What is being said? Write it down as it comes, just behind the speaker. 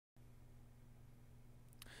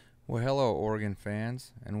Well, hello, Oregon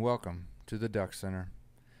fans, and welcome to the DuckCenter.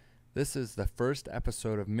 This is the first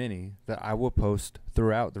episode of many that I will post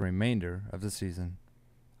throughout the remainder of the season.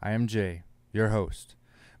 I am Jay, your host,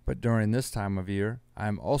 but during this time of year, I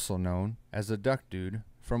am also known as the Duck Dude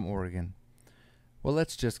from Oregon. Well,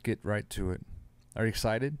 let's just get right to it. Are you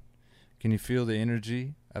excited? Can you feel the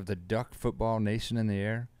energy of the Duck football nation in the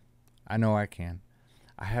air? I know I can.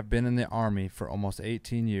 I have been in the Army for almost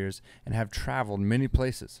 18 years and have traveled many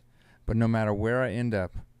places. But no matter where I end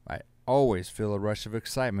up, I always feel a rush of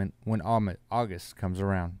excitement when August comes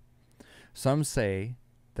around. Some say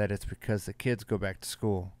that it's because the kids go back to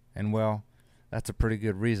school, and well, that's a pretty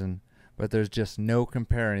good reason, but there's just no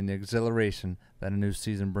comparing the exhilaration that a new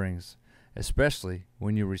season brings, especially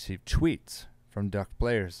when you receive tweets from Duck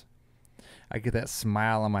players. I get that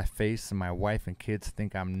smile on my face and my wife and kids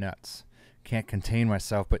think I'm nuts. Can't contain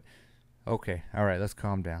myself, but okay, alright, let's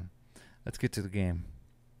calm down. Let's get to the game.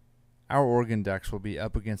 Our Oregon Ducks will be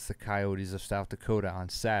up against the Coyotes of South Dakota on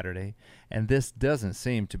Saturday, and this doesn't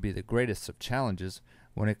seem to be the greatest of challenges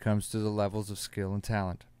when it comes to the levels of skill and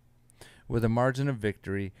talent. With a margin of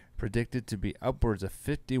victory predicted to be upwards of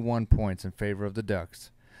 51 points in favor of the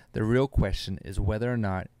Ducks, the real question is whether or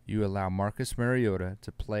not you allow Marcus Mariota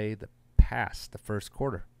to play past the first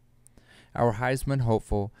quarter. Our Heisman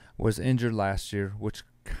hopeful was injured last year, which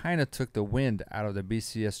kind of took the wind out of the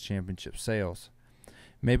BCS championship sails.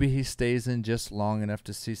 Maybe he stays in just long enough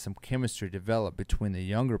to see some chemistry develop between the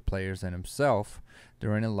younger players and himself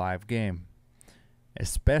during a live game,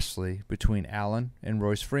 especially between Allen and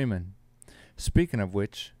Royce Freeman. Speaking of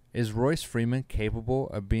which, is Royce Freeman capable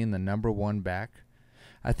of being the number one back?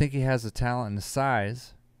 I think he has the talent and the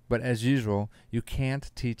size, but as usual, you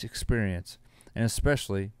can't teach experience, and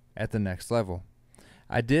especially at the next level.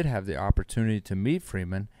 I did have the opportunity to meet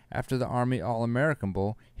Freeman after the Army All-American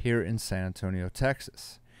Bowl here in San Antonio,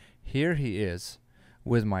 Texas. Here he is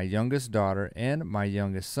with my youngest daughter and my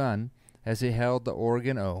youngest son as he held the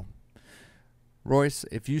Oregon O. Royce,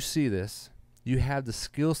 if you see this, you have the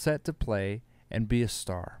skill set to play and be a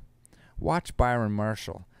star. Watch Byron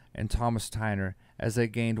Marshall and Thomas Tyner as they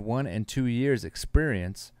gained 1 and 2 years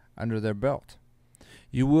experience under their belt.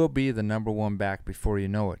 You will be the number one back before you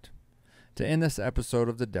know it. To end this episode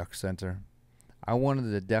of the DuckCenter, I wanted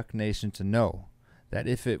the Duck Nation to know that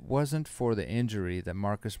if it wasn't for the injury that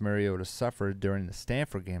Marcus Mariota suffered during the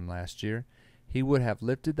Stanford game last year, he would have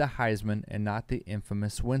lifted the Heisman and not the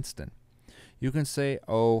infamous Winston. You can say,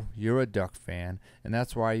 oh, you're a Duck fan, and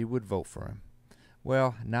that's why you would vote for him.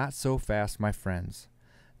 Well, not so fast, my friends.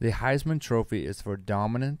 The Heisman Trophy is for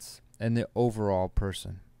dominance and the overall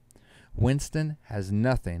person. Winston has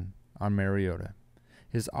nothing on Mariota.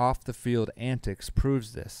 His off-the-field antics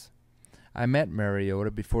proves this. I met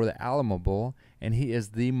Mariota before the Alamo Bowl, and he is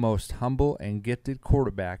the most humble and gifted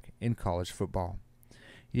quarterback in college football.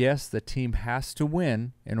 Yes, the team has to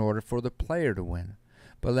win in order for the player to win.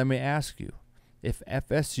 But let me ask you, if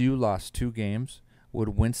FSU lost 2 games, would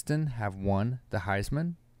Winston have won the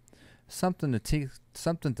Heisman? Something to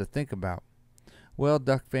think about. Well,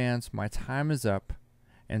 Duck fans, my time is up,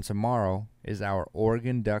 and tomorrow is our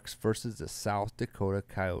Oregon Ducks versus the South Dakota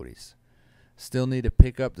Coyotes. Still need to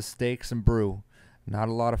pick up the steaks and brew. Not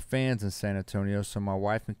a lot of fans in San Antonio, so my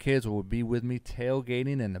wife and kids will be with me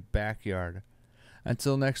tailgating in the backyard.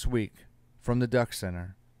 Until next week, from the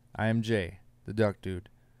DuckCenter, I am Jay, the Duck Dude.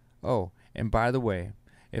 Oh, and by the way,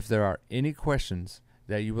 if there are any questions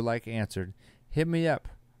that you would like answered, hit me up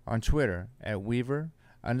on Twitter at Weaver_got_J,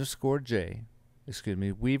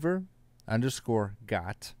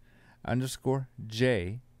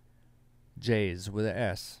 J's with a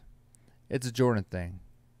S. It's a Jordan thing.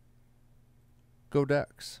 Go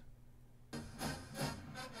Ducks.